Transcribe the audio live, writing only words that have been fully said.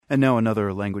And now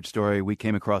another language story we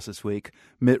came across this week.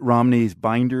 Mitt Romney's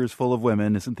binders full of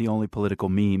women isn't the only political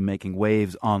meme making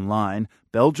waves online.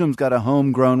 Belgium's got a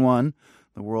homegrown one.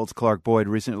 The world's Clark Boyd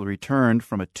recently returned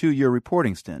from a 2-year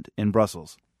reporting stint in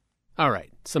Brussels. All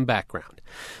right, some background.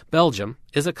 Belgium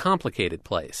is a complicated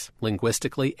place,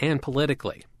 linguistically and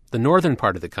politically. The northern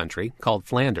part of the country, called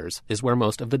Flanders, is where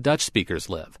most of the Dutch speakers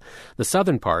live. The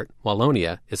southern part,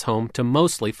 Wallonia, is home to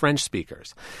mostly French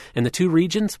speakers. And the two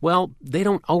regions, well, they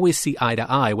don't always see eye to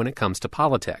eye when it comes to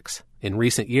politics. In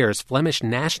recent years, Flemish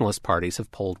nationalist parties have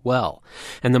polled well.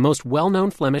 And the most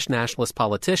well-known Flemish nationalist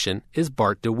politician is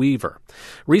Bart De Wever.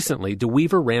 Recently, De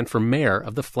Wever ran for mayor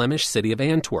of the Flemish city of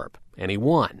Antwerp, and he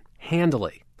won,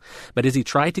 handily. But as he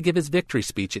tried to give his victory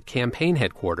speech at campaign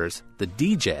headquarters, the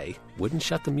DJ wouldn't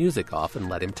shut the music off and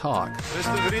let him talk.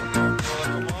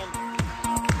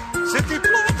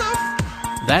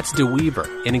 That's De Wever,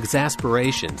 in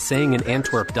exasperation, saying in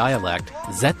Antwerp dialect,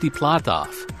 "Zet die plaat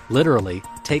af," literally,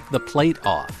 take the plate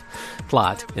off.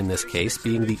 Plaat, in this case,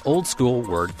 being the old-school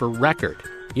word for record.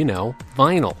 You know,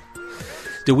 vinyl.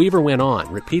 De Wever went on,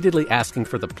 repeatedly asking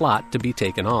for the plaat to be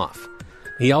taken off.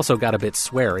 He also got a bit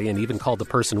sweary and even called the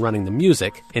person running the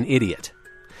music an idiot.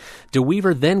 De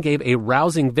Wever then gave a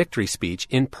rousing victory speech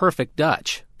in perfect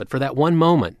Dutch, but for that one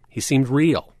moment, he seemed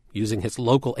real, using his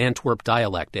local Antwerp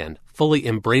dialect and fully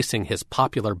embracing his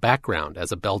popular background,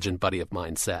 as a Belgian buddy of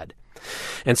mine said.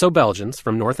 And so Belgians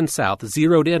from north and south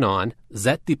zeroed in on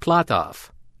 "Zet die plaat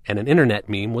af," and an internet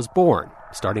meme was born,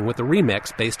 starting with a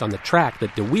remix based on the track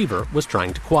that De Wever was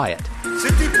trying to quiet.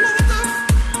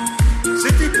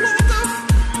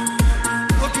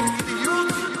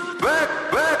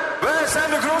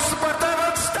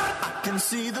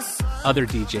 Other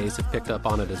DJs have picked up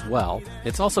on it as well.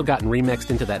 It's also gotten remixed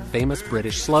into that famous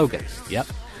British slogan. Yep,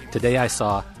 today I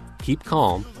saw "Keep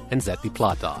calm and zet die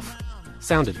plaat af."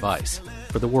 Sound advice.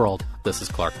 For the world, this is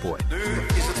Clark Boyd.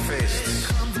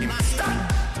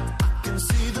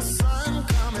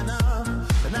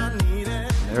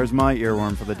 There's my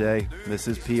earworm for the day. This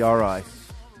is PRI.